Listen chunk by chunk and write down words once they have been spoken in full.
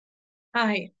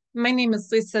Hi, my name is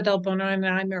Lisa Del Bono, and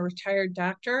I'm a retired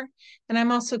doctor, and I'm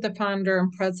also the founder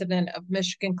and president of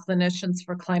Michigan Clinicians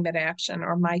for Climate Action,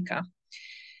 or MICA.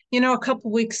 A couple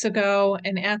weeks ago,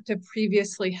 an active,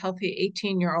 previously healthy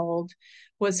 18-year-old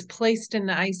was placed in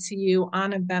the ICU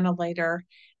on a ventilator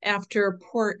after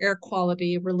poor air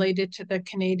quality related to the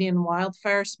Canadian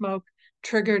wildfire smoke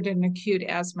triggered an acute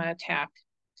asthma attack.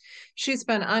 She's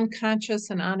been unconscious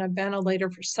and on a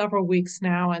ventilator for several weeks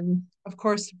now, and of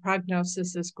course, the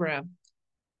prognosis is grim.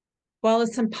 While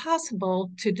it's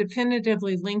impossible to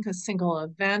definitively link a single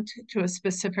event to a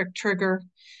specific trigger,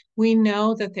 we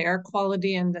know that the air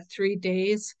quality in the 3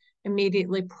 days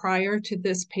immediately prior to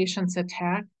this patient's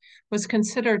attack was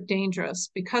considered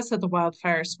dangerous because of the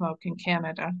wildfire smoke in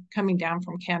Canada, coming down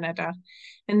from Canada.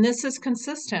 And this is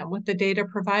consistent with the data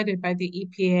provided by the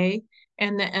EPA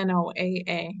and the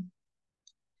NOAA.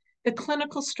 The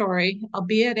clinical story,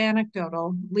 albeit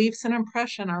anecdotal, leaves an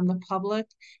impression on the public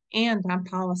and on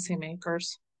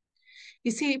policymakers.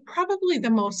 You see, probably the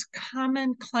most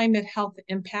common climate health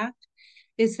impact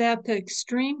is that the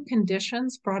extreme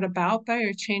conditions brought about by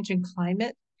our changing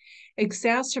climate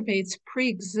exacerbates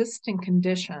pre-existing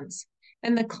conditions,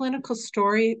 and the clinical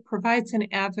story provides an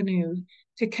avenue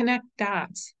to connect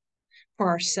dots for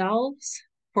ourselves,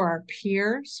 for our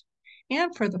peers,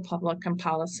 and for the public and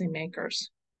policymakers.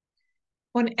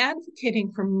 When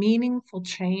advocating for meaningful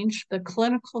change, the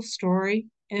clinical story,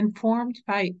 informed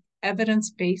by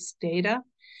evidence-based data,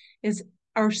 is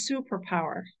our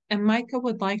superpower, and MICA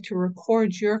would like to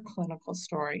record your clinical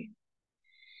story.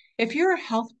 If you're a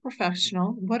health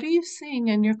professional, what are you seeing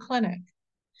in your clinic?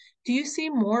 Do you see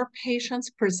more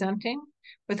patients presenting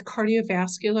with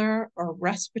cardiovascular or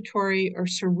respiratory or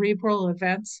cerebral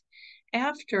events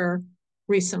after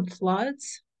recent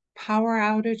floods, power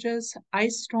outages,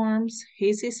 ice storms,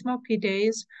 hazy smoky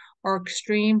days, or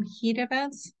extreme heat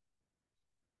events?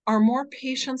 Are more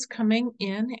patients coming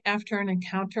in after an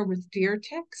encounter with deer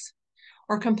ticks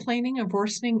or complaining of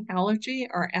worsening allergy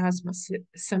or asthma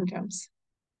symptoms?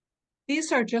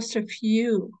 These are just a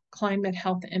few climate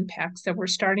health impacts that we're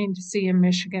starting to see in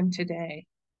Michigan today.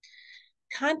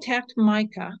 Contact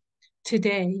MICA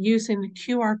today using the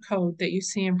QR code that you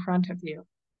see in front of you.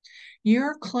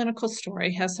 Your clinical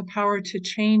story has the power to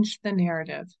change the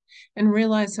narrative and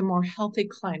realize a more healthy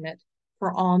climate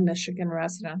for all Michigan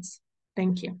residents.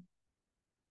 Thank you.